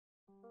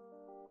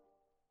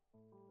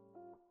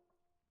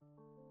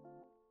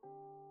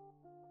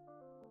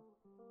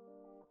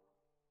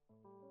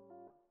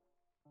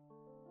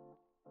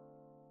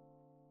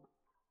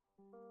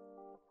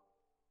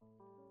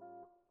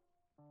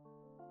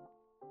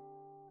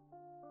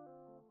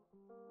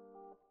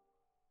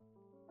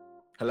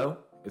Hello,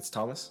 it's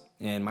Thomas.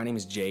 And my name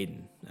is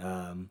Jaden.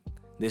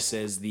 This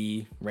is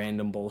the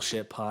Random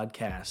Bullshit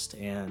Podcast.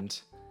 And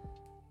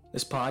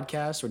this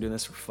podcast, we're doing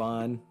this for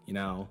fun,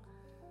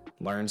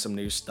 learn some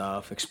new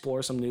stuff,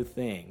 explore some new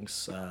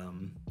things. We're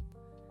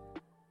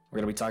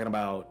going to be talking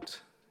about,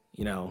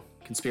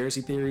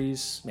 conspiracy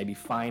theories, maybe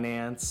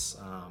finance,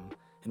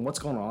 and what's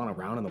going on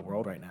around in the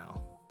world right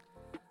now.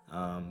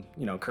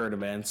 Current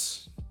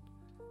events,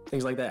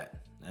 things like that.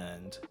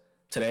 And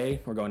today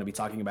we're going to be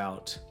talking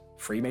about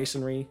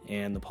Freemasonry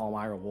and the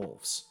Palmyra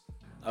Wolves.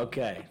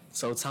 Okay,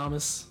 so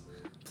Thomas,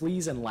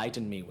 please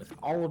enlighten me with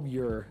all of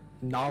your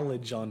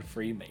knowledge on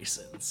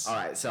Freemasons. All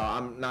right, so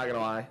I'm not going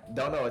to lie.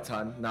 Don't know a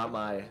ton. Not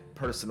my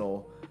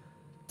personal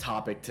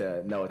topic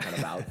to know a ton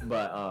about.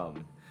 But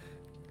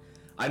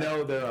I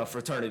know they're a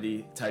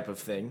fraternity type of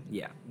thing.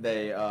 Yeah.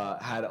 They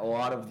had a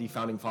lot of the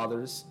founding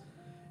fathers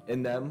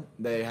in them.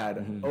 They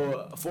had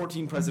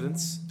 14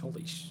 presidents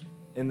Holy sh!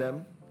 in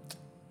them.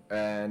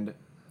 And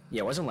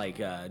Yeah, it wasn't like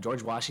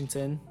George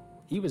Washington.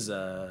 He was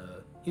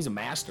a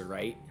master,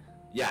 right?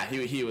 yeah,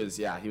 he was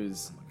Oh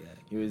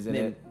he was in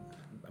then, it.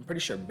 I'm pretty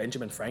sure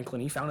Benjamin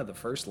Franklin, he founded the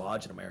first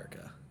lodge in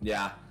America.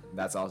 Yeah,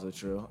 that's also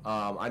true.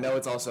 I know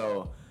it's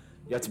also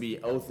you have to be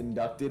oath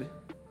inducted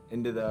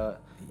into the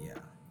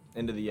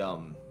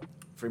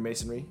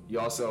Freemasonry. You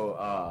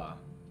also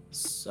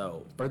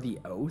So, for the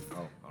oath,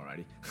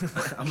 alrighty.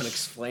 I'm going to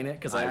explain it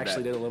because I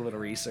actually did a little bit of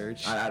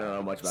research. I don't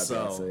know much about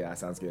So- that, so yeah,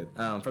 sounds good.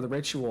 For the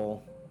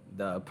ritual,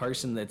 the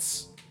person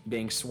that's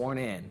being sworn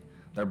in,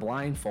 they're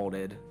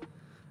blindfolded,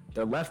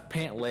 their left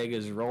pant leg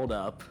is rolled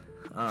up,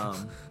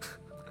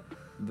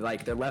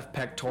 like their left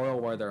pectoral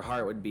where their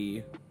heart would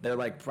be, they're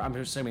like, I'm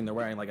assuming they're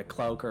wearing like a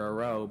cloak or a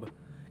robe,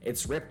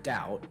 it's ripped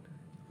out.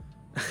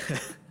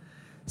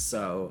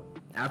 So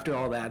after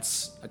all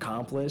that's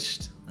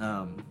accomplished,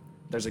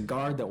 there's a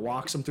guard that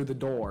walks them through the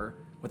door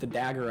with a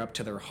dagger up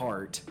to their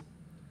heart.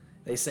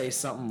 They say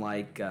something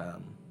like,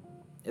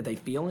 if they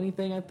feel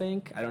anything, I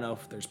think. I don't know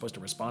if they're supposed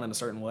to respond in a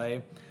certain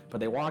way, but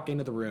they walk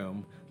into the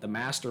room, the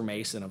master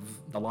mason of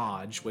the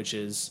lodge, which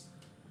is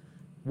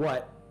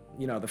what,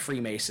 the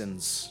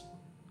Freemasons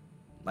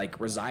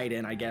reside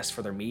in, I guess,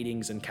 for their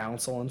meetings and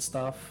council and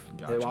stuff.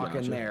 They walk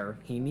in there.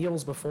 He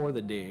kneels before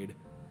the dude.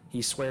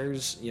 He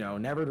swears,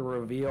 never to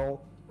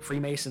reveal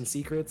Freemason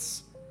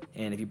secrets.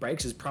 And if he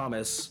breaks his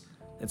promise,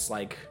 it's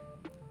like,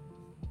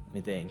 let me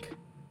think.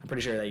 I'm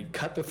pretty sure they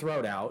cut their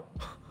throat out.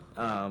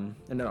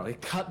 They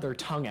cut their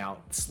tongue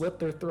out, slit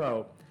their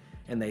throat,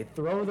 and they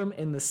throw them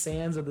in the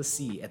sands of the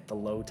sea at the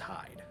low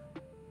tide.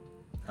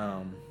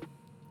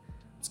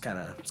 It's kind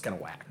of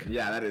whack.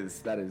 Yeah, that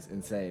is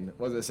insane.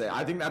 What was I say?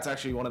 I think that's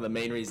actually one of the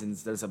main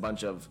reasons there's a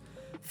bunch of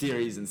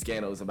theories and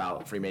scandals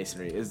about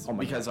Freemasonry is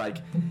because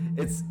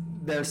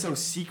they're so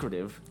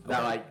secretive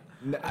that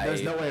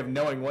there's no way of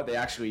knowing what they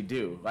actually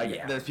do.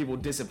 There's people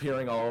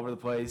disappearing all over the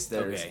place.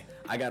 Okay,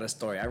 I got a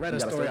story. I read a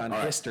story on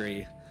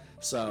history.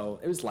 So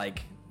it was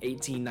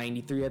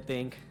 1893, I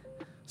think.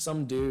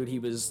 Some dude, he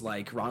was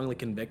wrongly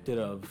convicted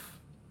of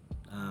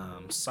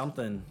some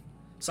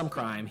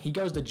crime. He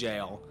goes to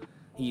jail.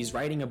 He's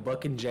writing a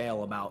book in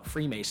jail about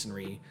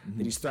Freemasonry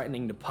that he's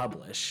threatening to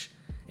publish.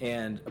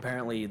 And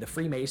apparently the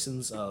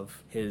Freemasons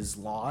of his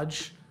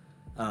lodge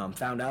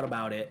found out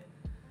about it.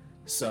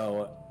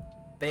 So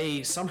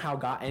they somehow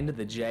got into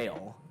the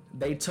jail.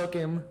 They took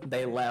him.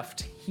 They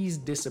left. He's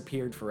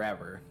disappeared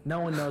forever. No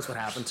one knows what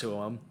happened to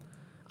him.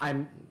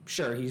 I'm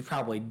sure he's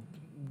probably,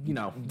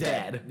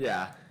 dead.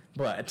 Yeah.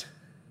 But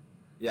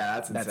yeah,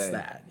 that's insane.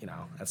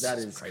 That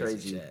is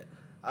crazy shit.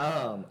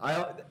 I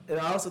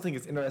also think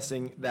it's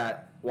interesting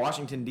that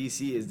Washington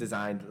D.C. is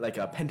designed like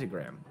a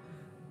pentagram.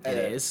 It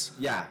is?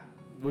 Yeah,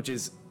 which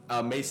is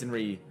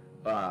Masonry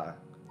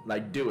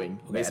doing.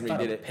 Okay, Masonry I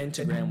thought did a it.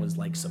 pentagram was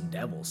some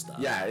devil stuff.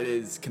 Yeah, it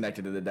is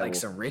connected to the devil.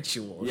 Some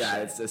ritual. Yeah,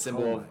 shit. it's a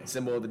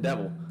symbol of the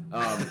devil.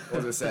 What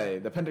was I say?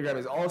 The pentagram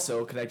is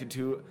also connected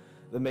to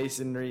the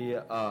Masonry.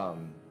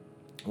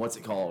 What's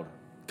it called?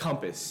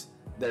 Compass.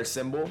 Their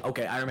symbol.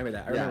 Okay, I remember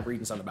that. I remember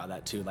reading something about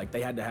that too.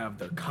 They had to have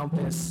their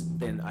compass,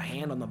 then a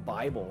hand on the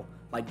Bible.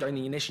 During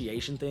the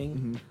initiation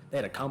thing, they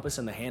had a compass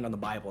and the hand on the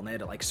Bible, and they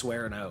had to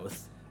swear an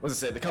oath. What's it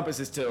say? The compass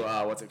is to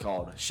what's it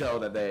called? Show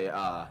that they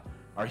are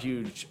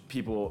huge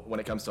people when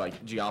it comes to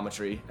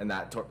geometry and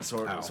that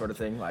sort of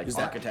thing,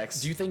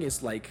 architects. Do you think it's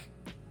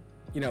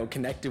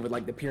connected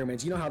with the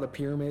pyramids? You know how the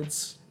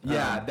pyramids?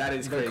 Yeah, that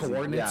is their crazy.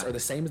 Coordinates are the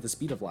same as the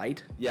speed of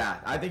light. Yeah,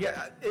 I think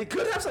it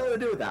could have something to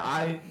do with that.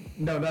 I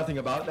know nothing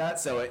about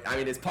that, so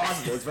it's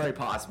possible. It's very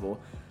possible.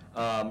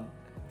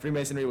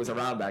 Freemasonry was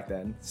around back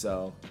then,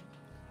 so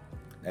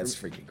that's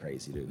freaking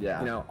crazy, dude.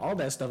 Yeah. All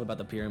that stuff about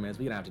the pyramids.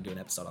 We're gonna have to do an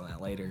episode on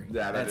that later.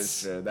 Yeah, that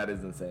is true. That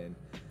is insane.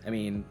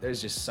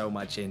 There's just so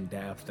much in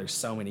depth. There's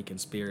so many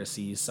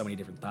conspiracies, so many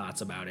different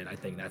thoughts about it. I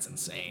think that's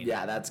insane.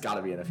 Yeah, that's got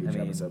to be in a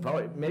future episode.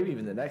 Probably, maybe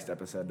even the next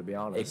episode, to be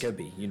honest. It could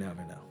be. You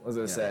never know. What was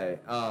I say?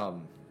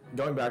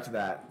 Going back to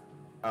that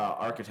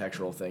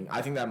architectural thing,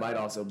 I think that might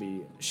also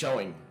be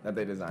showing that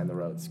they designed the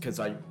roads. Because,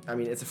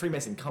 it's a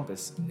Freemason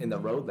compass in the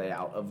road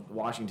layout of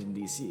Washington,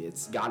 D.C.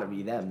 It's got to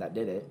be them that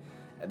did it.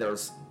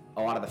 There's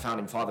a lot of the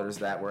founding fathers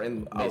that were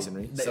in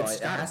Masonry. So it's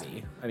it gotta has to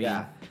be. I mean,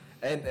 yeah.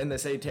 And the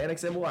satanic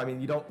symbol, I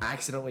mean, you don't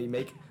accidentally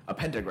make a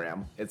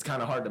pentagram. It's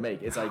kind of hard to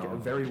make. It's like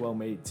very well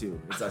made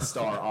too. It's a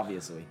star,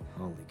 obviously.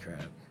 Holy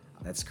crap.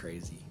 That's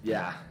crazy.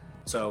 Yeah.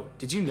 So,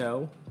 did you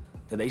know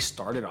that they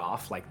started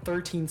off like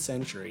 13th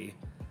century?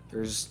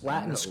 There's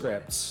Latin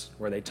scripts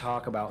where they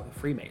talk about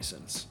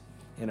Freemasons.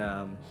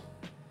 And,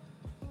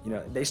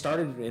 they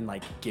started in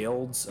like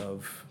guilds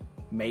of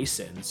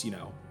Masons,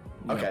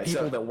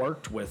 people that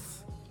worked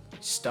with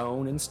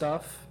stone and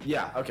stuff.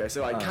 Yeah, okay,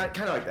 so like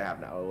kind of like they have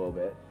now a little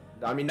bit.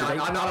 I mean, not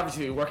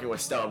obviously working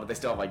with stone, but they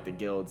still have like the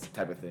guilds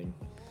type of thing.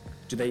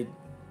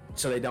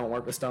 So they don't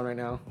work with stone right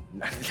now?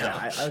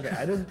 Yeah,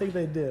 I didn't think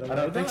they did. I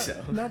don't think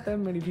so. Not that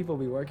many people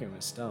be working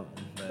with stone.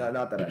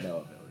 Not that I know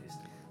of, at least.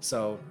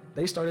 So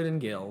they started in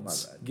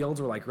guilds. Guilds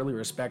were like really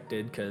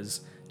respected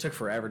because it took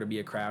forever to be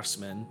a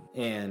craftsman.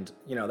 And,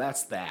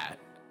 that's that.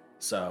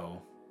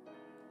 So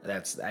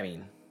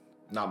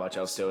not much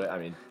else to it. I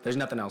mean, there's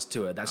nothing else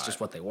to it. That's just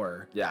what they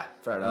were. Yeah,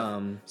 fair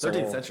enough.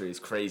 13th century is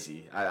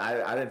crazy.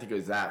 I didn't think it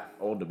was that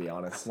old, to be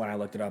honest. When I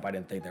looked it up, I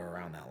didn't think they were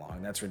around that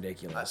long. That's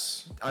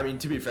ridiculous. I mean,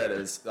 to be fair,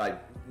 there's like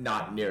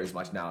not near as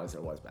much now as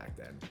there was back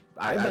then.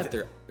 I bet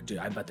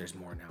there's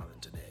more now than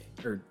today.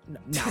 Or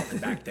now than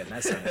back then.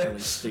 That sounds really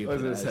stupid.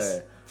 What was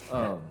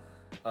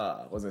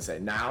I gonna say?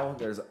 Now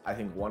there's I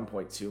think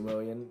 1.2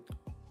 million.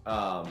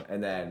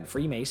 And then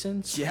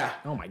Freemasons? Yeah.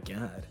 Oh my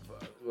god.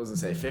 What was I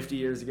say? 50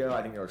 years ago,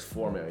 I think there was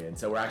 4 million.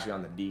 So we're actually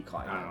on the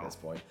decline at this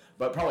point.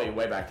 But probably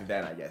way back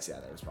then, I guess. Yeah,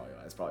 it's probably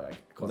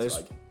like close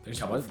to like a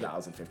couple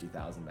thousand,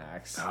 50,000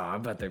 max. Oh, I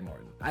bet they're more.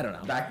 I don't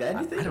know. Back then,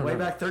 you think? Way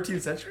back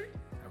 13th century?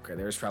 Okay,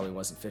 there probably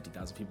wasn't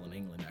 50,000 people in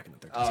England back in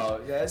the 13th century.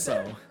 Oh, yeah.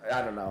 So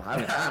I don't know.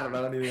 I don't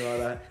know anything about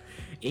that.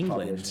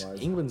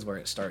 England's where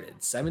it started.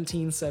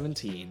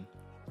 1717,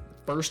 the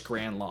first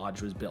Grand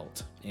Lodge was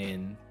built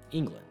in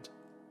England.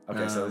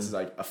 Okay, so this is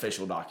like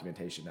official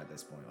documentation at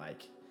this point,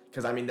 like,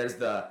 because I mean, there's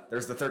the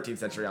 13th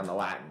century on the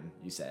Latin,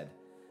 you said,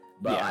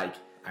 but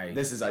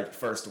this is like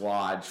first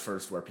lodge,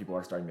 first where people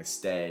are starting to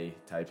stay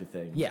type of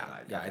thing. Yeah,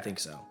 I think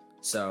so.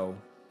 So,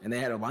 and they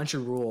had a bunch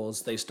of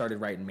rules. They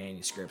started writing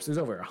manuscripts. There's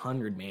over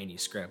 100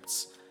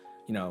 manuscripts.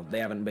 They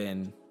haven't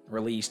been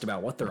released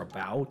about what they're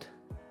about.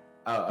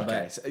 Oh,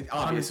 okay. So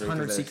obviously,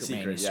 100 secret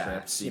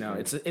manuscripts. Yeah,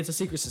 it's a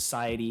secret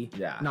society.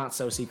 Yeah. Not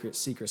so secret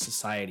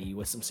society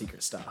with some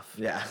secret stuff.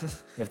 Yeah.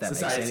 If that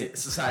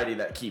society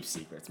that keeps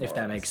secrets. If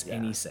that makes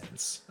any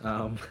sense.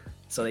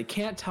 So they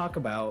can't talk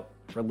about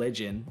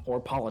religion or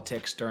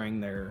politics during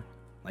their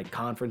like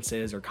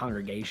conferences or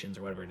congregations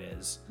or whatever it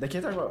is. They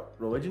can't talk about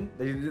religion?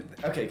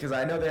 Okay, because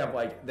I know they have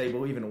like they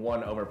believe in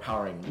one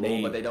overpowering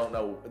rule, but they don't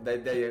know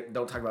they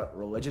don't talk about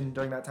religion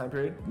during that time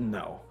period?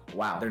 No.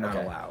 Wow. They're not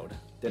allowed.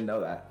 Didn't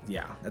know that.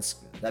 Yeah, that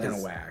kind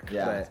of whack.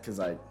 Yeah, because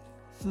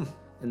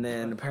and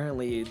then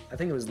apparently, I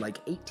think it was like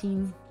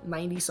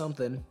 1890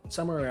 something,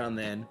 somewhere around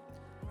then,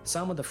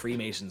 some of the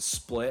Freemasons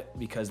split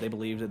because they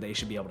believed that they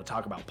should be able to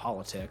talk about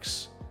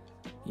politics.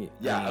 Okay,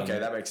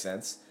 that makes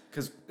sense.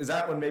 Because is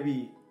that when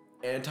maybe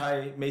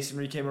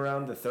anti-Masonry came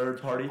around, the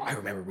third party? I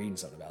remember reading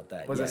something about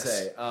that. What does it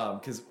say?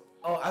 Because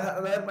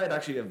that might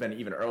actually have been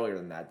even earlier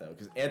than that, though,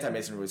 because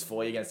anti-Masonry was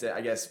fully against it.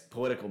 I guess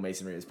political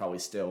Masonry is probably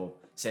still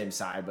same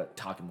side, but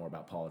talking more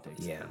about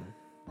politics. Yeah.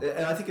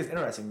 And I think it's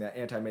interesting that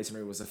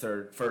anti-Masonry was the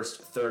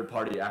first third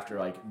party after,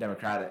 like,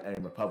 Democratic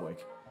and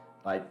Republic.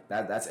 Like,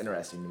 that's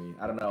interesting to me.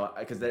 I don't know,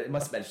 because it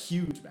must have been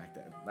huge back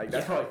then. Like,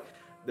 that's probably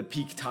the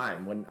peak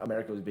time when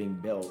America was being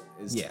built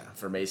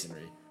for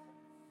Masonry.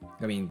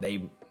 I mean,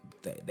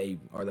 they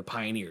are the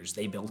pioneers.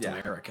 They built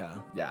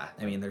America. Yeah.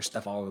 I mean, there's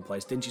stuff all over the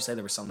place. Didn't you say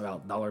there was something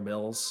about dollar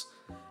bills?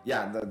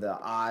 Yeah, the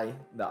eye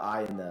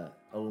in the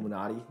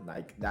Illuminati,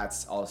 like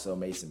that's also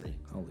Masonry.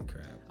 Holy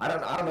crap! I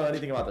don't know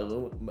anything about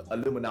the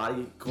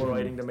Illuminati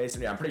correlating to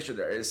Masonry. I'm pretty sure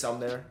there is some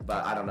there,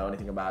 but I don't know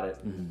anything about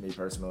it, me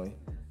personally.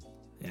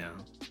 Yeah.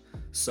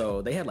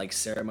 So they had like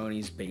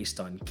ceremonies based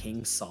on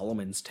King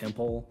Solomon's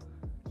temple.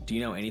 Do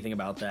you know anything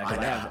about that?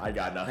 I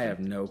got nothing. I have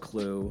no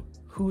clue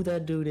who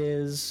that dude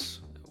is,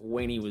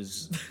 when he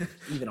was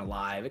even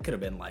alive. It could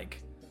have been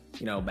like,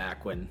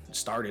 back when it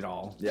started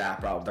all. Yeah,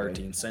 probably.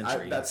 13th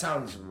century. That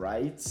sounds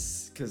right,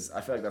 because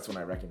I feel like that's when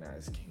I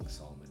recognize King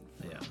Solomon.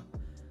 Yeah.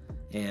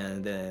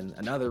 And then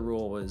another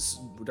rule was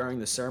during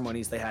the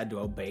ceremonies they had to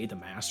obey the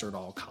master at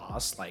all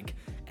costs. Like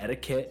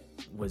etiquette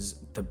was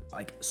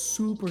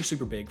super,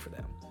 super big for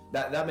them.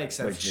 That makes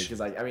sense to me,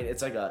 because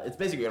it's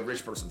basically a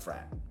rich person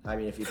frat. I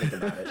mean, if you think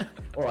about it,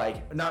 or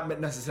like not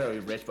necessarily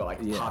rich, but like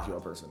popular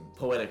person,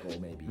 political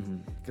maybe,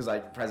 because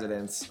like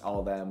presidents, all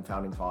of them,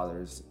 founding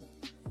fathers,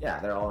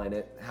 they're all in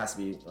it. It has to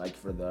be like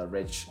for the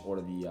rich or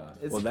the.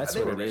 That's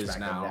what it is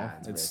now.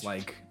 It's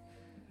like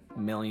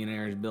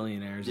millionaires,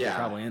 billionaires. They're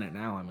probably in it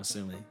now, I'm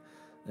assuming.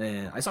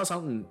 And I saw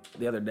something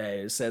the other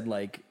day. It said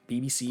like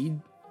BBC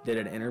did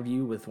an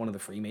interview with one of the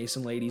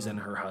Freemason ladies and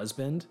her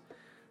husband.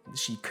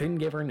 She couldn't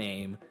give her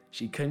name,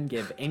 She couldn't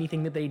give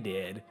anything that they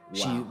did. Wow.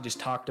 She just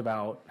talked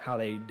about how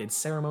they did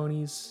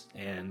ceremonies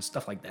and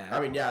stuff like that. I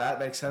mean, yeah, that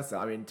makes sense. Though.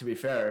 I mean, to be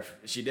fair, if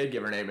she did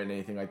give her name and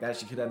anything like that,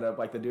 she could end up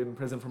like the dude in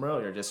prison from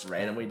earlier, just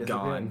randomly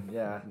disappearing. Gone.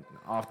 Yeah.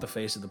 Off the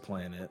face of the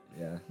planet.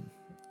 Yeah.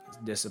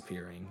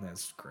 Disappearing.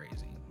 That's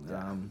crazy.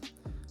 Yeah.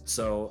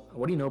 So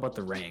what do you know about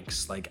the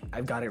ranks? Like,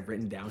 I've got it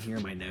written down here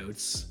in my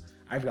notes.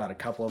 I've got a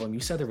couple of them. You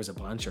said there was a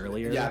bunch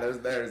earlier. Yeah,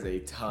 there's a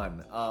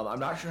ton. I'm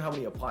not sure how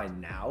many apply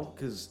now,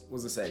 because what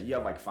was it say? You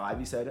have like 5,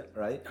 you said,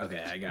 right?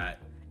 Okay, I got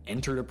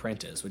entered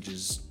apprentice, which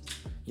is,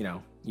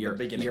 you're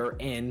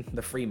in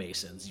the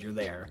Freemasons. You're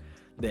there.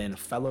 Then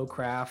fellow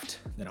craft,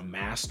 then a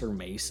master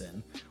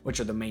mason, which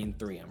are the main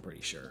 3, I'm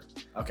pretty sure.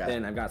 Okay.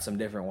 Then I've got some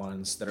different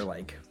ones that are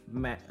like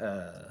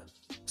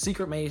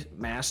secret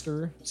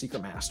master.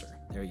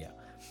 There you go.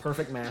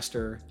 Perfect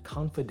master,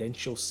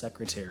 confidential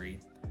secretary,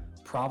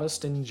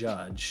 provost and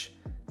judge,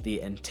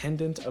 the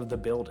intendant of the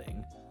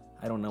building.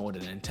 I don't know what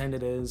an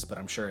intendant is, but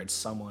I'm sure it's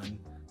someone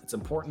that's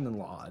important in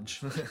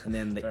lodge. And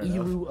then the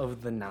Elu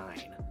of the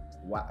 9.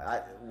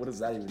 Wow, what does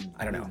that even mean?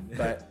 I don't know,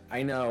 but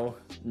I know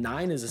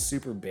 9 is a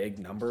super big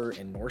number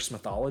in Norse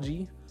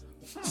mythology.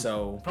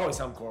 So probably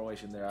some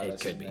correlation there. It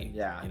could be.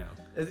 Yeah.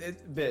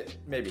 Bit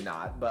maybe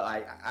not,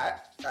 but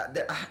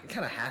it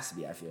kind of has to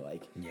be. I feel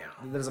like. Yeah.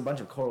 There's a bunch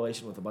of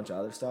correlation with a bunch of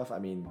other stuff. I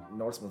mean,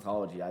 Norse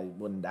mythology, I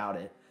wouldn't doubt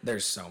it.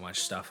 There's so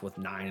much stuff with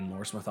 9 in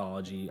Norse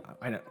mythology.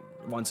 I know.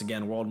 Once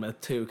again, World Myth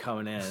 2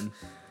 coming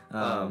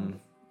in.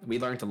 We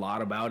learned a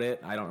lot about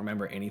it. I don't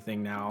remember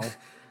anything now.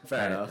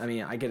 Fair enough. I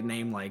mean, I could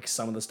name like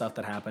some of the stuff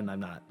that happened. I'm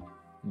not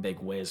big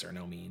whiz or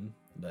no mean,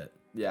 but.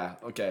 Yeah,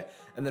 okay.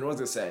 And then what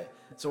was I say?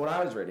 So when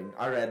I was reading,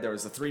 I read there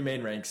was the 3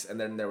 main ranks, and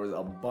then there was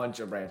a bunch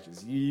of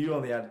branches. You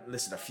only had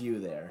listed a few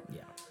there.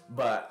 Yeah.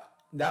 But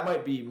that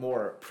might be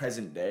more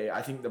present day.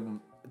 I think the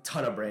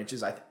ton of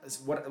branches.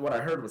 What I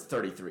heard was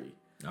 33.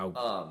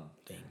 Oh.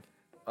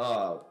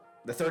 Dang.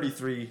 The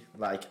 33,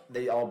 like,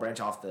 they all branch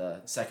off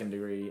the 2nd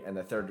degree and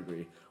the 3rd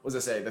degree. What was I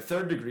say? The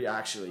 3rd degree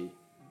actually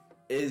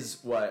is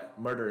what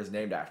murder is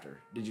named after.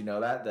 Did you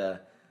know that?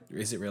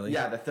 Is it really?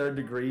 Yeah, the 3rd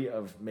degree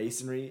of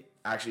masonry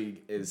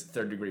actually is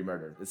 3rd degree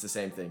murder. It's the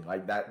same thing.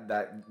 Like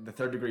the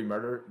 3rd degree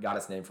murder got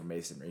its name from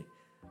masonry,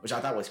 which I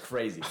thought was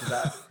crazy.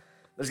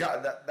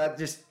 That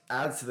just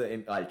adds to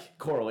the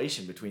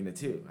correlation between the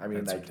two. I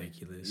mean, that's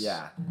ridiculous.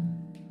 Yeah.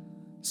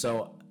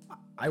 So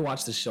I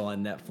watched this show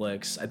on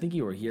Netflix. I think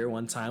you were here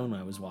one time when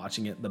I was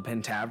watching it, the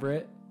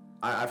Pentaveret.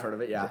 I've heard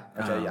of it. Yeah.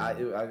 Okay.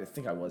 I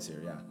think I was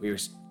here. Yeah. We were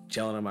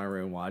chilling in my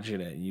room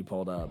watching it. And you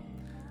pulled up.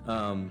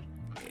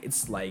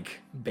 It's like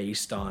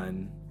based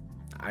on,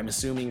 I'm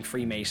assuming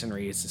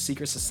Freemasonry. It's a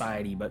secret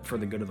society, but for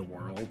the good of the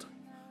world.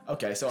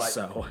 Okay, so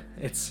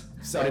it's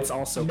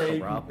also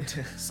corrupt.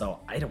 So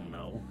I don't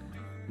know.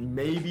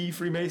 Maybe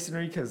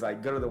Freemasonry, because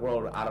good of the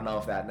world. I don't know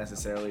if that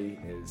necessarily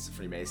is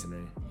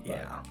Freemasonry.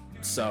 Yeah.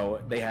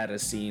 So they had a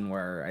scene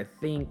where I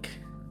think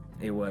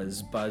it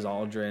was Buzz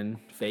Aldrin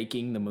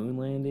faking the moon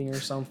landing or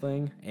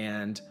something,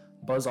 and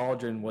Buzz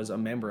Aldrin was a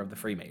member of the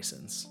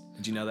Freemasons.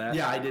 Did you know that?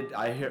 Yeah, I did.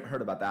 I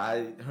heard about that.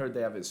 I heard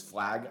they have his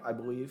flag, I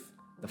believe.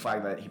 The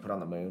flag that he put on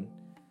the moon.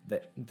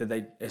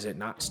 Is it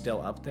not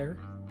still up there?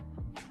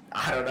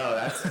 I don't know.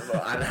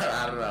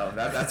 I don't know.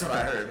 That's what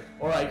I heard.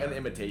 Or like an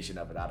imitation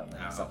of it. I don't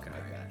know. Something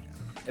like that.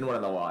 In one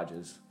of the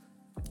lodges.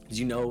 Did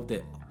you know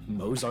that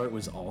Mozart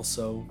was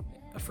also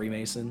a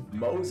Freemason?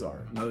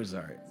 Mozart.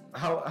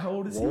 How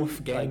old is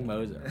Wolfgang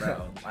Mozart.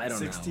 Bro, I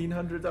don't know.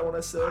 1600s, I want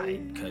to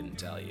say. I couldn't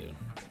tell you.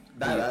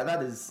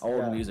 That is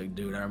old music,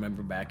 dude. I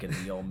remember back in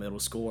the old middle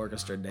school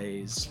orchestra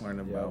days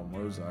learning about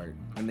Mozart.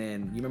 And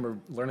then you remember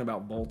learning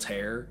about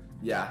Voltaire?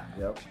 Yeah.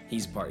 Yep.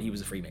 He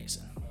was a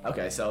Freemason.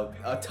 Okay, so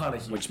a ton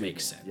of which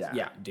makes sense.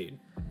 Yeah, dude.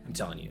 I'm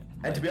telling you.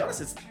 And to be honest,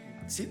 it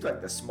seems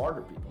like the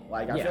smarter people.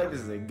 I feel like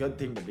this is a good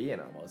thing to be in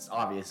almost.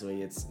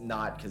 Obviously, it's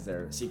not because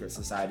they're a secret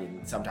society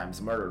and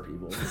sometimes murder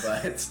people,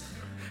 but it's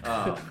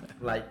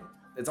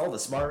it's all the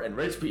smart and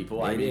rich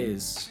people. It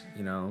is,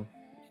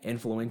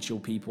 influential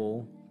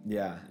people.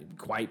 Yeah.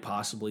 Quite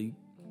possibly.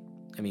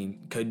 I mean,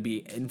 could be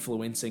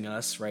influencing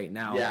us right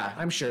now. Yeah.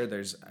 I'm sure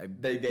there's a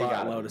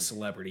buttload of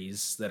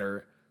celebrities that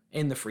are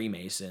in the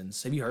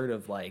Freemasons. Have you heard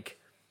of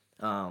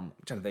I'm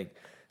trying to think,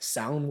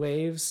 sound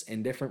waves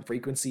and different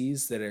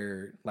frequencies that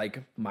are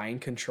like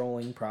mind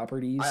controlling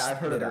properties I've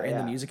heard that of are that, in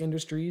the music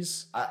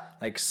industries?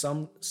 Like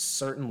some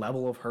certain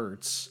level of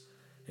hertz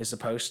is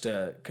supposed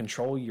to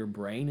control your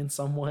brain in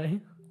some way.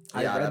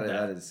 I read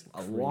that is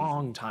a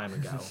long time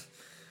ago.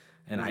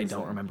 And I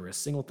don't remember a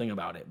single thing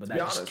about it, but that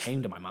just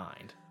came to my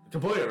mind.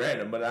 Completely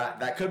random, but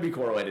that could be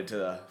correlated to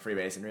the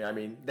Freemasonry. I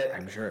mean,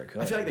 I'm sure it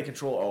could. I feel like they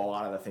control a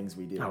lot of the things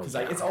we do. Because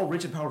it's all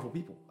rich and powerful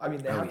people. I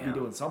mean, they have to be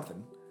doing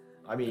something.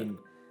 I mean,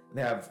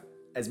 they have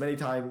as much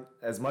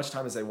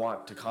time as they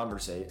want to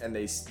conversate, and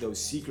those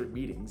secret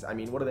meetings. I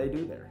mean, what do they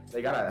do there?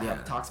 They gotta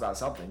have talks about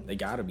something. They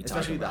gotta be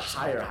especially talking the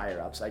about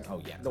higher ups.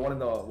 The one in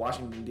the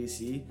Washington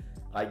D.C.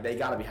 They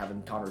gotta be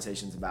having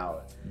conversations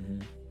about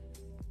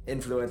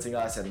influencing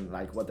us and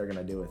what they're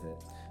gonna do with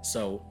it.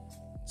 So,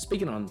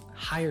 speaking on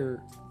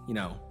higher,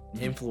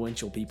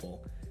 influential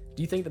people,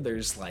 do you think that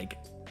there's like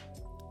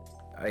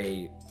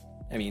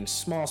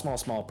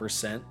small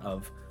percent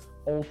of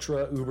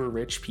ultra uber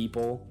rich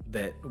people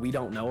that we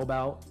don't know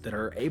about that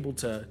are able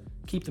to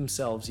keep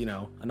themselves,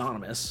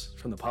 anonymous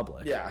from the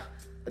public? Yeah.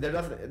 There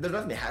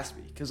definitely has to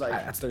be, because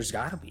like there's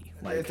gotta be.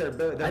 Like, if they're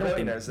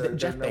billionaires,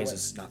 Jeff Bezos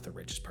is not the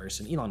richest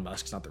person. Elon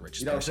Musk is not the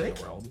richest person in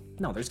the world.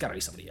 No, there's gotta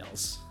be somebody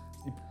else.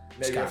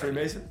 Maybe a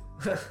Freemason.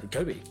 It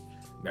could be.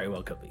 Very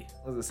well could be.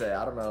 I was gonna say,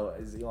 I don't know.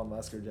 Is Elon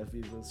Musk or Jeff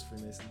Bezos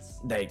Freemasons?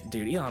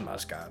 Dude, Elon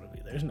Musk gotta be.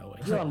 There's no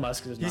way. Elon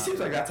Musk is. He seems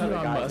like that type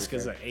of guy. Elon Musk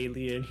is an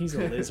alien. He's a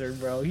lizard,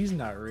 bro. He's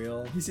not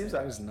real. He seems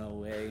like there's no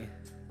way.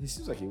 He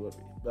seems like he would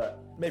be, but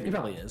maybe he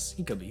probably is.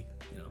 He could be.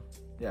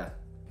 Yeah.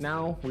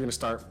 Now we're gonna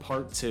start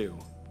part 2.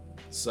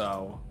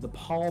 So the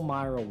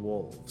Palmyra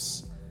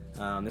Wolves.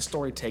 This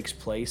story takes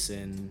place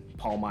in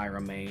Palmyra,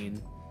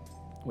 Maine,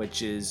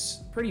 which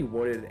is a pretty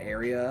wooded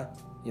area,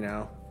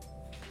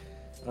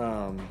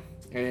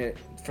 And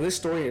for this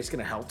story, it's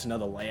going to help to know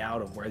the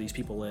layout of where these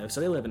people live. So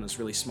they live in this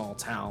really small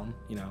town.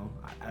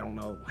 I don't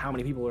know how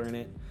many people are in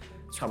it.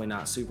 It's probably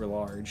not super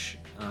large.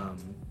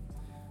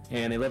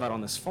 And they live out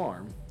on this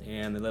farm,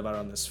 and they live out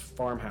on this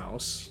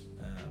farmhouse.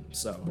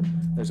 So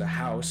there's a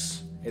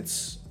house.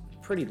 It's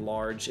pretty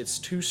large. It's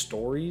 2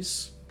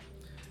 stories,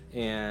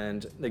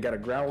 and they got a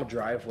gravel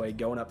driveway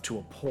going up to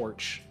a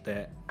porch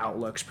that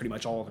outlooks pretty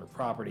much all of their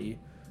property.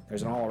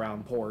 There's an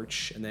all-around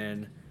porch, and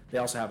then they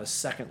also have a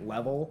second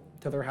level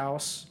to their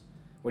house,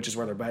 which is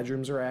where their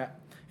bedrooms are at,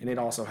 and it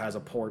also has a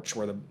porch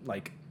where the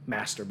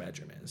master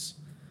bedroom is.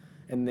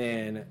 And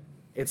then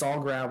it's all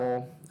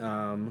gravel,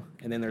 and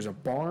then there's a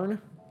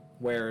barn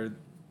where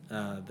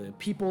the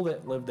people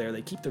that live there,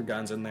 they keep their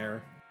guns in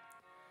there.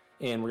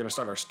 And we're gonna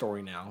start our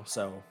story now.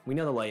 So we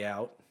know the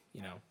layout,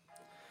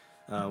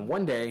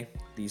 One day,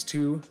 these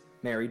 2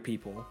 married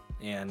people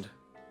and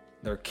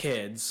their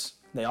kids,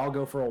 they all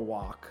go for a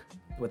walk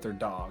with their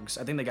dogs.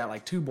 I think they got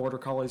like 2 border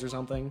collies or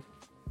something.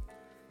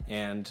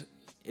 And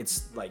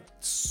it's like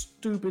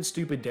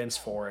stupid dense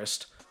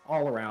forest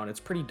all around. It's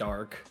pretty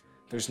dark.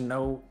 There's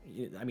no,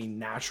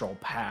 natural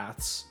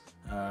paths.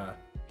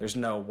 There's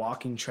no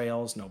walking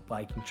trails, no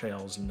biking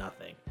trails,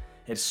 nothing.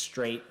 It's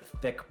straight,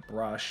 thick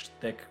brush,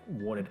 thick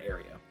wooded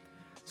area.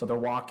 So they're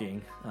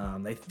walking.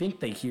 They think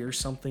they hear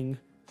something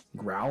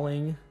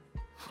growling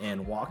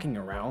and walking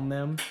around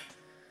them.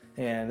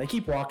 And they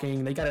keep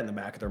walking. They got it in the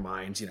back of their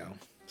minds,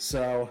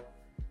 So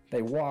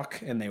they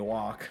walk, and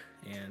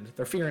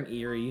they're feeling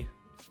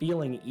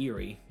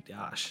eerie.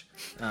 Gosh.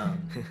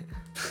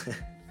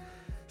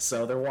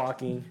 So they're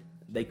walking.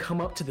 They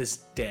come up to this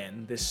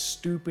den, this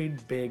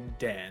stupid big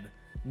den.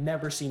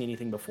 Never seen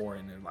anything before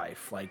in their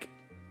life. Like,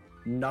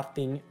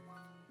 nothing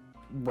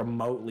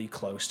remotely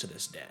close to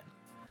this den.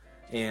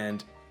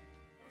 And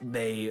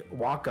they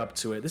walk up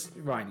to it.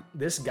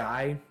 This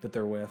guy that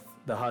they're with,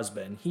 the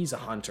husband, he's a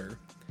hunter.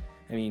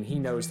 He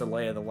knows the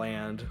lay of the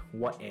land,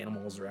 what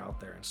animals are out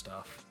there and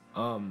stuff.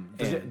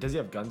 Does he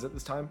have guns at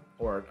this time,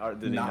 or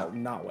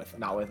not with him?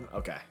 Not with him.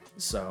 Okay.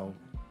 So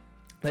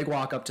they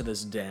walk up to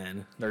this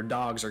den. Their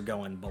dogs are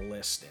going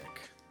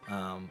ballistic,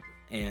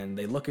 and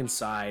they look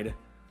inside.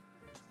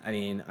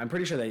 I'm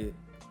pretty sure they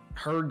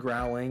heard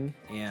growling,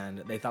 and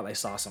they thought they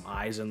saw some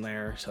eyes in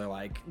there. So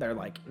they're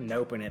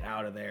noping it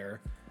out of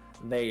there.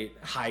 They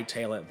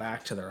hightail it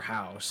back to their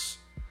house,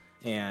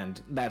 and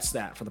that's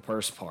that for the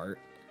first part.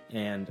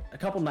 And a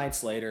couple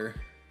nights later,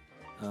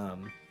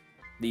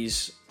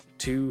 these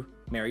 2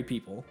 married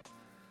people,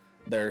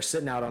 they're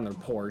sitting out on their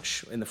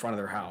porch in the front of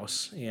their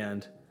house,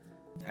 and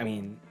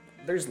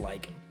there's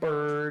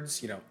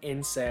birds,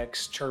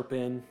 insects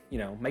chirping,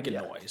 making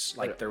noise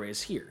like there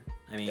is here.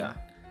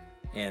 And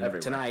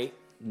everywhere. Tonight,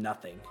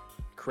 nothing.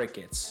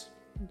 Crickets.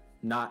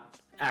 Not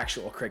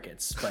actual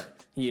crickets,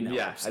 but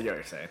Yeah, I get what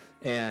you're saying.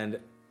 And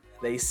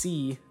they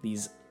see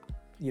these,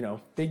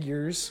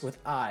 figures with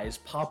eyes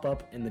pop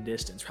up in the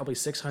distance, probably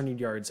 600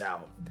 yards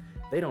out.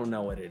 They don't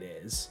know what it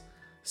is.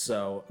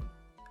 So,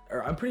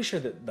 I'm pretty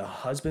sure that the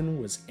husband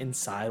was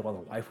inside while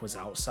the wife was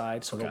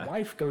outside. So the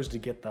wife goes to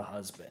get the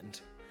husband.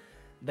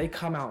 They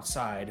come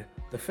outside.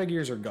 The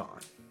figures are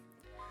gone.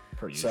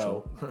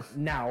 So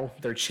now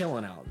they're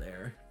chilling out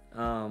there.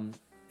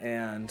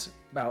 And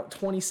about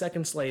 20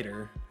 seconds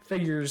later,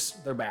 figures,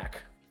 they're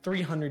back.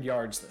 300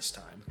 yards this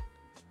time.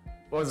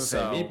 What was it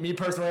saying? Me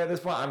personally, at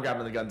this point, I'm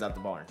grabbing the guns out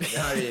the barn.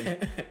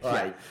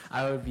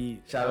 I would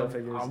be shadow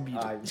figures. I'll be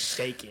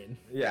shaking.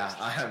 Yeah,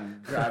 I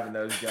am grabbing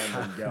those guns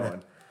and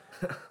going.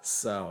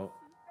 So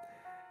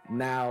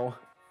now,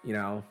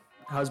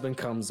 husband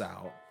comes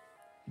out.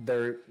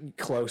 They're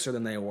closer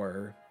than they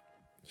were.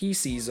 He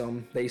sees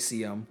them. They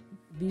see him.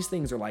 These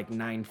things are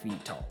 9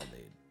 feet tall,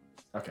 dude.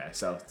 Okay,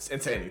 so it's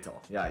insanely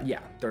tall.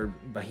 Yeah, they're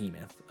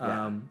behemoth.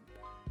 Yeah.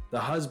 The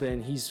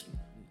husband, he's,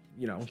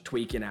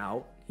 tweaking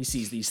out. He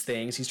sees these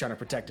things. He's trying to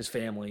protect his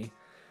family.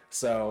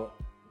 So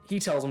he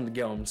tells him to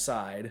go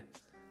inside,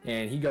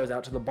 and he goes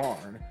out to the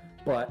barn,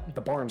 but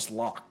the barn's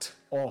locked.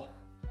 Oh.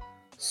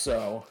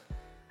 So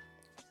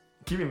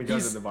keeping the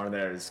guns in the barn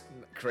there is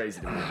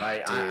crazy to me.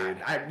 Like,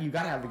 you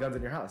gotta have the guns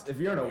in your house. If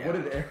you're in a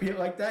wooded area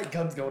like that,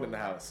 guns go in the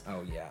house.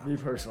 Oh yeah. Me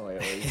personally,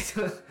 at least.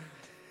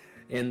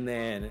 And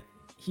then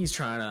he's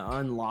trying to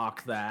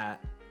unlock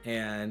that,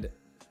 and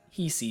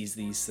he sees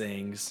these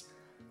things.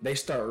 They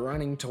start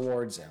running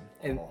towards him.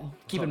 And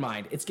keep in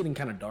mind, it's getting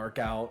kind of dark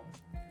out.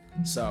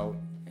 So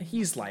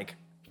he's like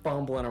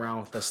fumbling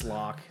around with this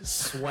lock,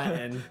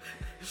 sweating.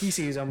 He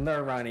sees them,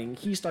 they're running.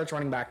 He starts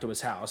running back to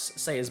his house.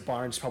 Say his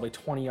barn's probably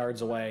 20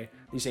 yards away.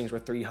 These things were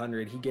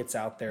 300. He gets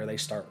out there, they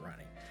start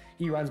running.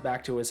 He runs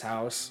back to his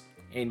house,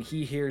 and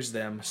he hears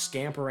them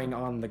scampering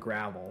on the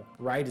gravel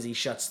right as he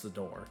shuts the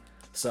door.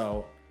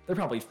 So they're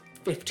probably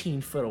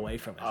 15 foot away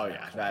from it. Oh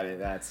yeah,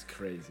 that's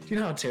crazy. Do you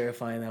know how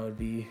terrifying that would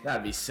be?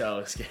 That'd be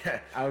so scary.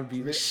 I would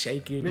be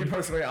shaking. Me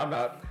personally, I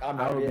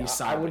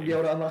wouldn't be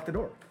able to unlock the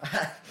door.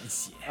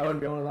 I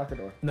wouldn't be able to unlock the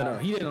door. No,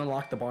 he didn't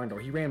unlock the barn door.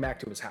 He ran back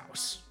to his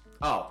house.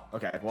 Oh,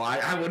 okay. Well,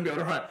 I wouldn't be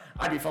able to run.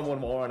 I'd be fumbling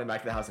more running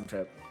back to the house and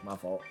trip. My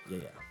fault. Yeah.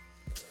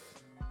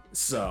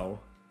 So,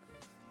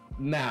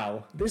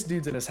 now, this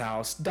dude's in his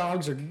house.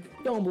 Dogs are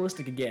going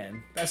ballistic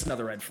again. That's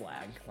another red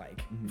flag.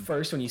 Like,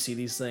 first, when you see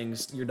these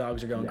things, your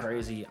dogs are going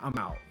crazy. I'm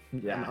out.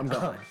 Yeah. I'm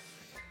gone.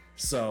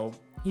 So,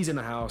 he's in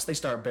the house. They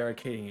start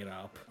barricading it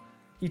up.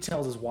 He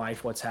tells his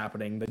wife what's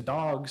happening. The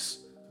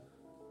dogs,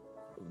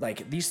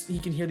 like, he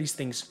can hear these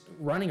things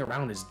running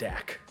around his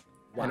deck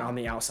and on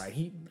the outside.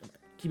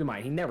 Keep in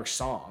mind, he never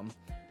saw them.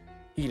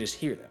 He can just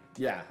hear them.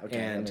 Yeah, okay,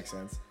 that makes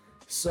sense.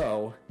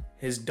 So,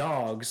 his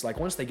dogs, like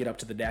once they get up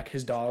to the deck,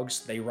 his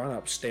dogs, they run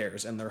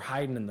upstairs and they're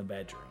hiding in the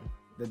bedroom.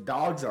 The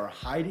dogs are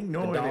hiding?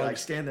 No, they like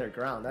stand their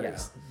ground.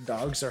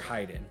 Dogs are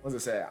hiding. What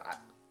was I say?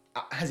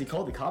 Has he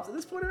called the cops at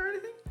this point or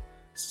anything?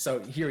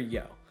 So here you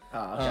go.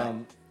 Oh, okay.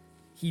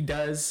 He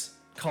does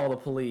call the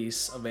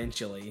police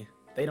eventually.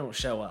 They don't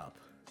show up.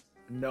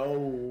 No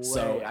way.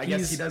 So I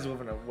guess he does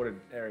live in a wooded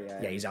area.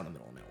 Yeah, he's out in the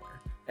middle of nowhere.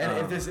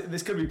 And if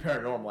this could be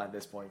paranormal at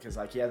this point because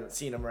like he hasn't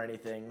seen them or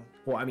anything.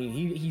 Well, I mean,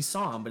 he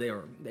saw them, but they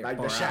were like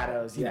the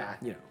shadows. Yeah.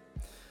 You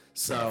know.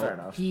 So fair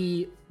enough.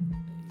 He,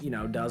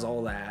 does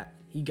all that.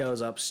 He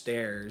goes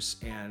upstairs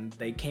and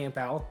they camp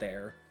out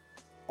there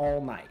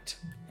all night.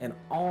 And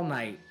all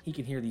night he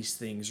can hear these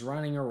things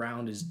running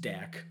around his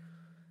deck,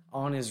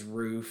 on his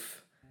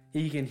roof.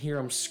 He can hear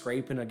them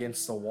scraping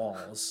against the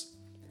walls.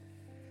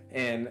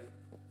 And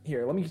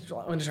here, let me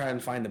try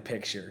and find the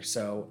picture.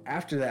 So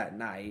after that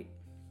night,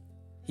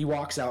 he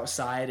walks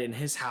outside and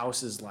his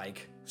house is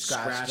like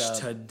scratched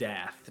to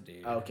death,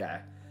 dude. Okay.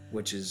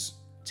 Which is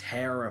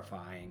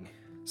terrifying.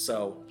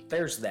 So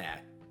there's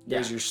that.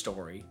 There's your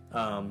story.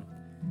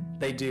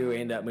 They do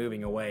end up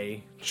moving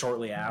away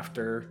shortly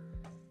after,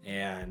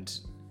 and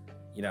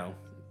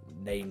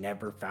they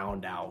never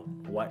found out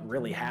what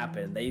really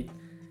happened.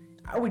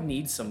 I would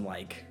need some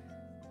like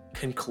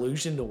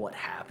conclusion to what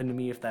happened to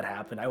me if that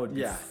happened. I would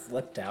be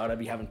flipped out. I'd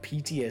be having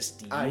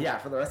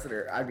PTSD. For the rest of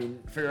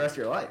for the rest of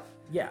your life.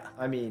 Yeah.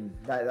 I mean,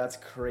 that's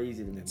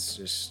crazy to me. It's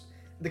just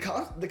the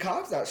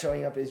cops not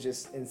showing up is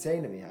just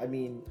insane to me. I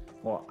mean,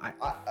 well,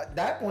 at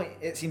that point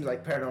it seems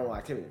like paranormal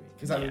activity to me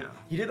because I mean,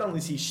 he did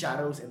only see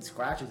shadows and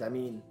scratches. I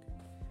mean,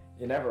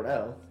 you never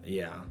know.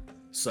 Yeah.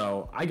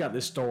 So I got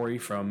this story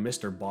from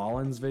Mr.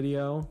 Ballin's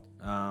video.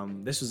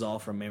 This is all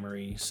from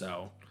memory,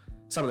 so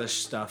some of this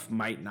stuff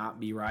might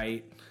not be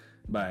right,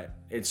 but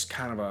it's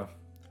kind of a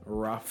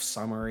rough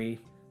summary.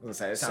 I was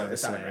gonna say, it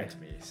sounded right to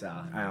me. So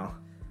yeah.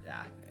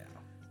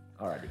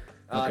 Alrighty.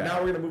 Okay. Now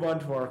we're gonna move on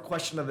to our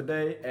question of the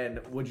day and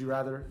would you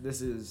rather.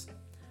 This is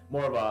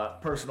more of a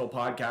personal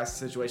podcast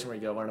situation where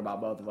you go learn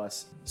about both of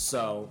us.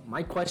 So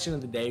my question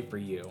of the day for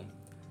you: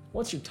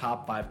 what's your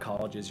top 5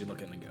 colleges you're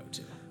looking to go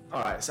to?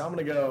 All right, so I'm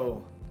gonna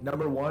go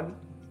number 1,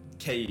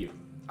 KU.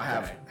 I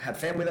have had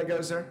family that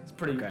goes there. It's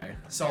pretty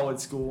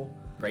solid school.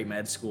 Great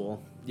med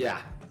school.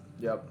 Yeah.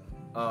 Yep.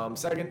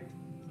 Second,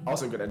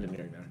 also good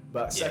engineering there.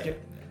 But second,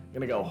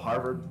 gonna go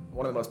Harvard,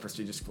 one of the most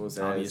prestigious schools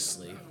there.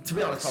 Obviously. To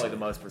be honest, probably the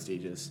most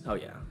prestigious. Oh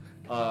yeah.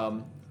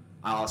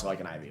 I also like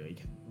an Ivy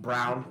League.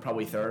 Brown,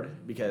 probably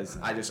third, because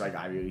I just like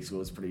Ivy League school.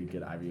 It's a pretty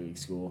good Ivy League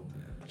school.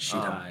 Shoot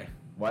high.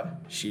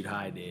 What? Shoot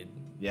high, dude.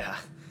 Yeah.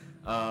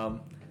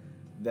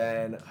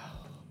 Then,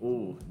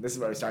 this is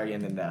where we start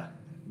getting into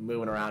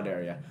moving around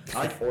area. I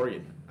like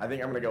Oregon. I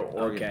think I'm gonna go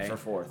Oregon for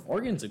fourth.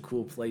 Oregon's a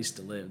cool place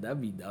to live.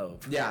 That'd be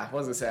dope. Yeah, I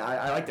was gonna say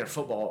I like their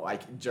football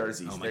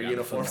jerseys. Their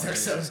uniforms are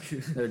so cool.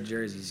 Their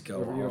jerseys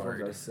go hard.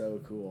 Uniforms are so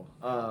cool.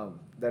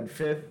 Then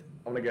fifth,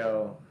 I'm gonna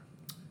go.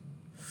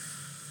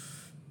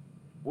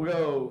 We'll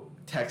go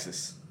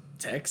Texas.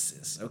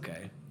 Texas,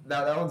 okay.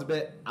 Now that one's a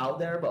bit out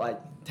there, but like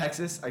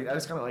Texas, I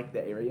just kind of like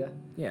the area.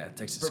 Yeah,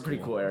 Texas. It's a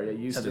pretty cool area.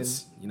 Houston,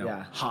 it's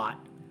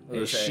hot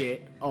as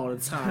shit all the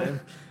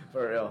time.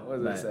 For real,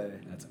 what does it say?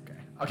 That's okay.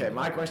 Okay,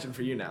 my question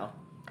for you now.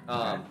 Go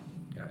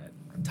ahead.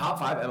 Top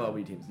 5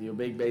 MLB teams. You a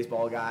big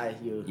baseball guy?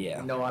 You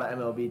know a lot of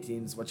MLB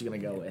teams. What you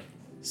gonna go with?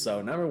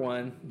 So number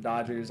 1,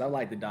 Dodgers. I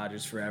like the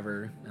Dodgers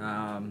forever.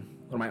 One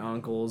of my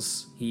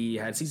uncles, he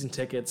had season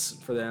tickets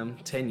for them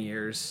 10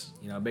 years.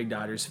 A big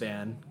Dodgers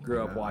fan.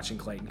 Grew up watching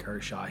Clayton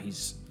Kershaw.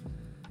 He's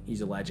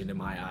a legend in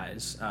my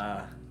eyes.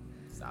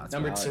 That's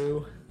Number valid.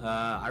 2,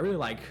 I really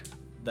like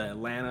the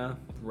Atlanta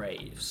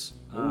Braves.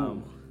 I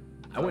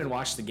went and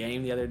watched the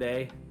game the other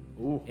day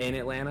in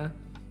Atlanta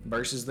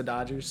versus the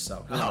Dodgers.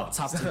 So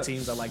top 2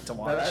 teams I like to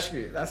watch.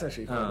 That's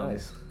actually kind of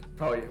nice.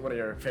 Probably one of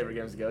your favorite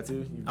games to go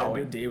to.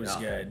 It was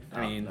good.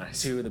 I mean,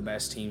 nice. 2 of the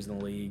best teams in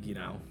the league.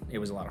 It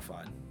was a lot of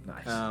fun.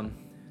 Nice.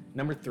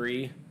 Number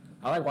 3,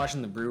 I like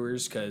watching the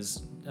Brewers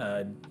because,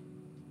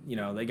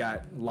 they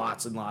got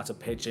lots and lots of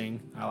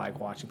pitching. I like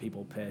watching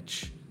people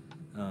pitch.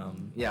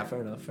 Yeah,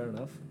 fair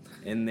enough.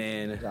 And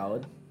then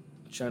Valid.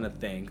 trying to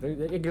think,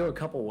 they could go a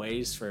couple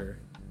ways for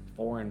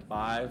 4 and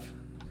 5.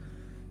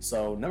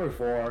 So number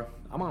 4,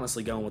 I'm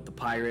honestly going with the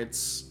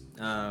Pirates.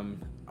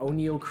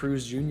 O'Neal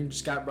Cruz Jr.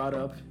 just got brought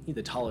up. He's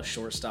the tallest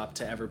shortstop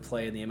to ever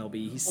play in the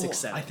MLB. He's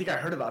 6'7". I think I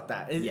heard about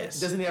that. Yes.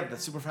 Doesn't he have the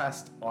super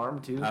fast arm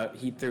too?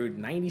 He threw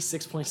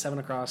 96.7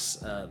 across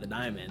the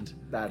diamond.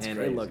 That's and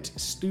crazy. it looked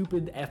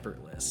stupid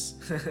effortless.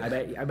 I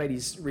bet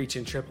he's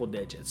reaching triple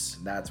digits.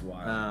 That's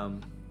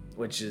wild.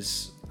 Which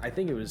is, I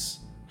think it was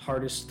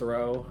hardest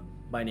throw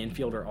by an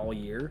infielder all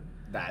year.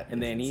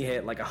 And then he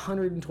hit like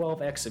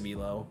 112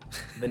 ex-velo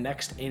the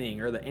next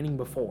inning or the inning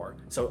before.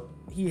 So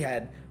he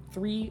had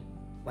 3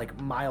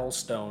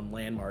 milestone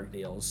landmark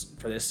deals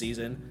for this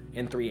season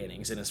in 3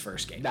 innings in his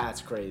first game.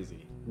 That's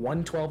crazy.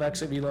 112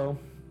 ex-velo,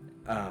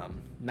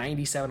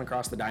 97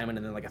 across the diamond,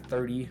 and then like a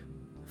 30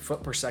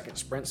 foot per second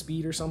sprint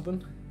speed or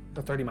something.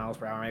 Or 30 miles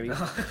per hour maybe.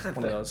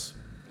 One of those.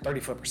 30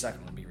 foot per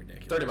second would be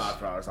ridiculous. 30 miles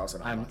per hour is also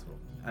not possible.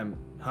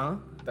 Huh?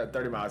 That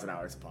 30 miles an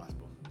hour is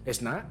impossible.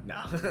 It's not?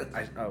 No.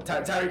 Okay.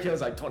 Tyreek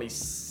Hill's like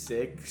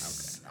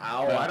 26. Okay.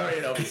 Oh, I don't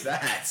even know if he's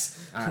that.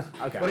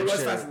 Okay. But he was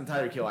sure. faster than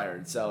Tyreek Hill, I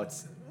heard. So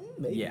it's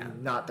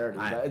not 30.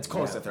 But it's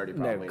close to 30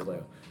 probably. No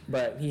clue.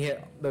 But he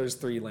hit those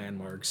 3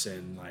 landmarks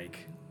in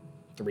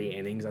 3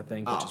 innings, I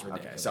think, which is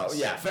ridiculous. Okay. So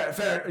yeah,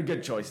 fair,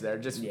 good choice there,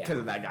 just because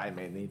of that guy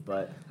mainly.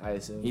 But I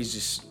assume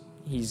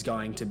he's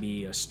going to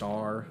be a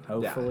star,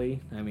 hopefully.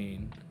 Yeah. I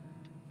mean,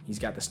 he's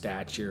got the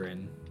stature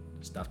and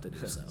stuff to do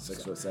so.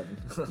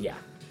 6'7". Yeah.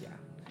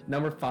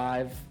 Number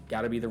 5,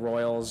 got to be the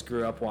Royals.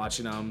 Grew up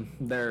watching them.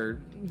 They're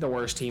the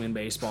worst team in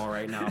baseball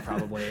right now,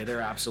 probably.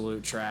 They're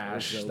absolute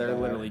trash. They're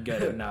literally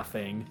good at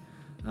nothing.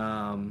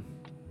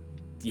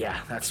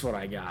 That's what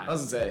I got. I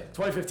was going to say,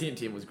 2015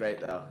 team was great,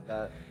 though.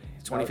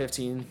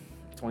 2015,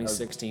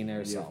 2016,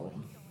 they're solid.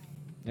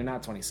 They're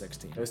not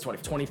 2016. It was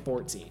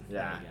 2014.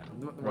 Yeah.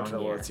 Wrong the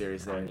year. World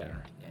Series there. Yeah.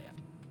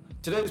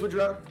 Today's Would You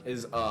Rather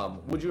is,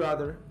 would you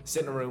rather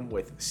sit in a room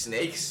with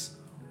snakes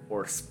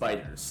or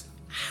spiders?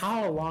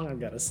 How long I've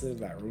got to sit in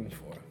that room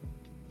for?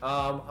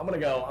 I'm gonna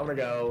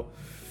go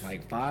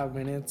 5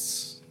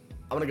 minutes.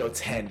 I'm gonna go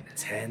 10.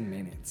 10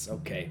 minutes.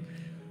 Okay.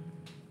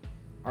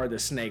 Are the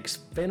snakes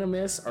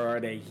venomous or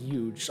are they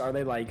huge? Are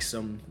they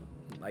some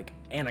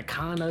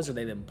anacondas? Or are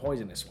they them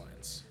poisonous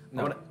ones?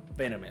 No,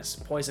 venomous.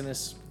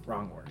 Poisonous,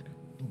 wrong word.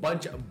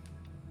 Bunch of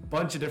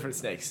different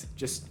snakes.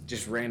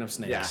 Just random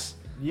snakes.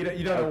 Yeah.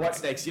 You don't know what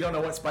snakes. You don't know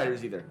what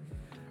spiders either.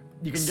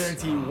 You can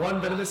guarantee one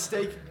venomous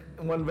snake,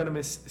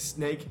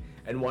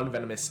 and one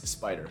venomous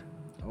spider.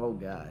 Oh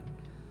God.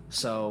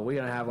 So we're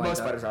gonna have most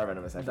spiders are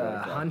venomous. I feel the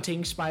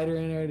hunting spider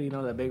in there. Do you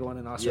know the big one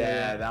in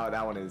Australia? Yeah,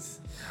 that one is.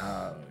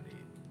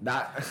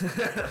 That one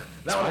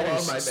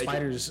spiders, might make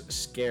spiders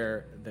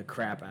scare the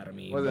crap out of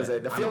me. What was I say?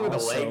 The feeling of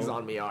the legs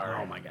on me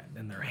are. Oh my God!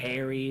 And they're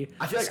hairy.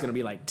 I feel it's gonna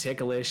be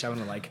ticklish. I'm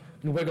gonna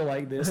wiggle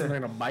like this, and they're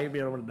gonna bite me,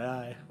 and I'm gonna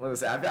die. What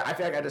was I say? I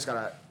feel like I just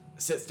gotta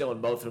sit still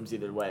in both rooms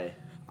either way.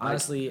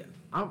 Honestly,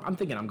 I'm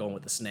thinking I'm going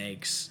with the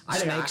snakes.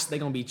 They're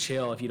gonna be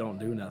chill if you don't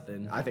do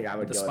nothing. I think I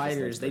would. The go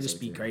spiders, with the they just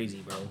be crazy,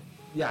 bro.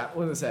 Yeah,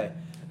 what was I say?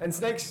 And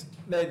snakes,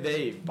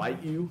 they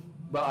bite you,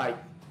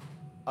 but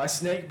a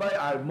snake bite,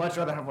 I'd much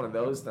rather have one of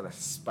those than a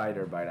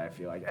spider bite. I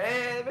feel like,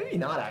 maybe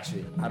not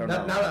actually. I don't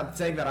know. Now that I'm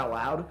saying that out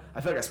loud,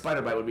 I feel like a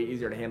spider bite would be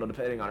easier to handle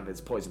depending on if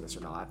it's poisonous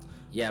or not.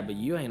 Yeah, but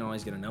you ain't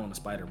always gonna know when a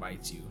spider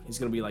bites you. He's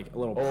gonna be like a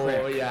little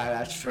prick. Oh yeah,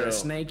 that's true. For the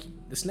snake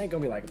gonna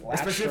be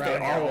especially if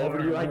they're all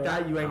over you like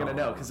that, you ain't gonna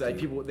know because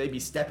people they be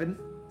stepping.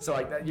 So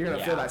you're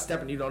gonna feel that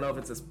step and you don't know if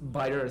it's a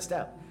bite or a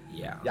step.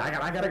 Yeah. Yeah,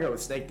 I gotta go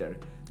with snake there.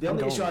 The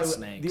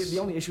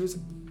only issue is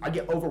I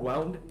get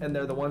overwhelmed and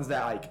they're the ones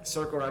that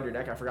circle around your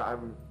neck. I'm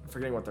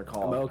forgetting what they're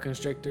called. Boa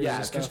constrictors. Yeah,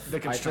 and stuff, the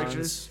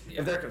constrictors.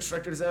 Yeah. If they're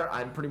constrictors there,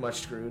 I'm pretty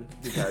much screwed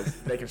because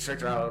they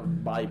constrict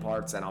around body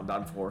parts and I'm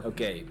done for.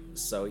 Okay,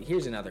 so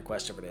here's another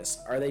question for this: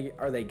 Are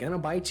they gonna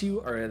bite you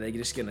or are they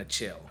just gonna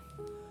chill?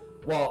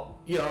 Well,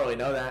 you don't really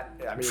know that.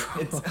 I mean,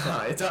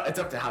 it's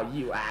up to how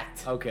you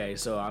act. Okay,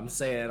 so I'm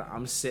saying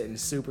I'm sitting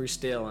super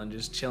still and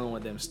just chilling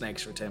with them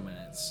snakes for 10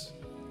 minutes.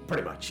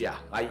 Pretty much, yeah.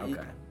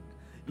 Okay.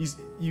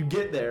 You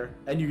get there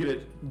and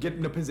you get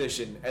in a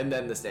position and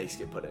then the snakes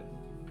get put in.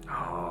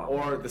 Oh,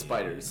 or the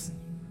spiders.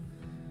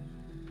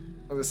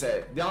 I was gonna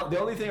say the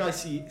only thing I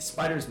see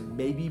spiders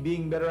maybe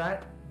being better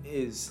at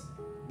is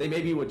they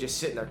maybe would just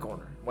sit in their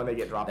corner when they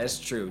get dropped. That's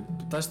true.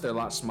 Plus they're a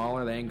lot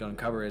smaller. They ain't gonna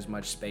cover as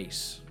much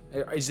space.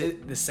 Is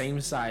it the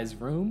same size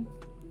room?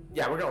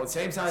 Yeah, we're going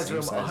same size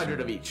room, 100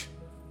 of each.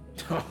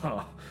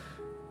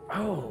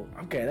 Oh,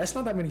 okay. That's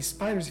not that many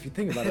spiders if you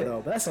think about it,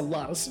 though. But that's a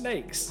lot of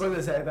snakes. What did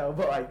I say though?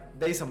 But like,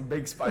 they some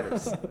big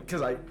spiders.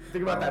 Because like,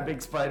 think about that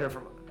big spider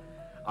from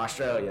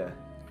Australia.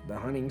 The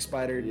hunting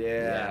spider?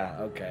 Yeah.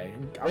 Okay.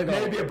 There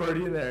may be a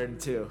birdie in there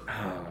too.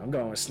 I'm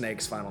going with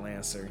snakes, final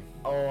answer.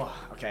 Oh,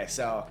 okay.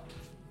 So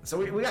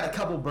we got a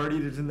couple bird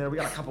eaters in there. We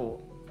got a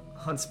couple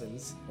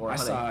huntsmans. I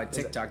saw a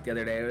TikTok the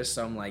other day. It was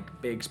some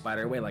like big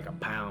spider, weighed like a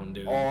pound,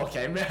 dude. Oh,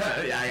 okay, man.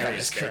 Yeah,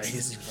 That's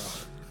crazy, bro.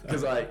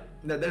 Because like,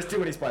 there's too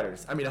many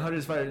spiders. I mean,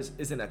 100 spiders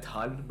isn't a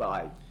ton, but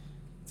like,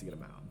 it's a good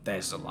amount.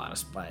 There's a lot of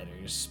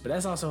spiders, but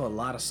that's also a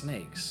lot of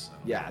snakes. So.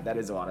 Yeah, that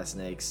is a lot of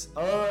snakes.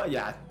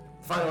 Yeah.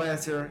 Final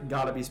answer,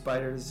 gotta be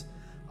spiders.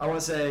 I want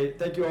to say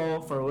thank you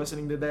all for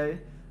listening today.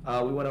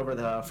 We went over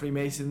the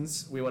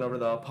Freemasons. We went over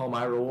the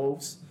Palmyra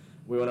Wolves.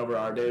 We went over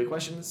our daily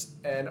questions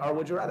and our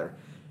Would You Rather.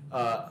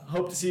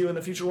 Hope to see you in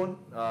the future one.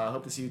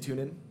 Hope to see you tune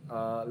in.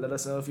 Let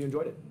us know if you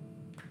enjoyed it.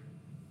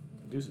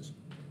 Deuces.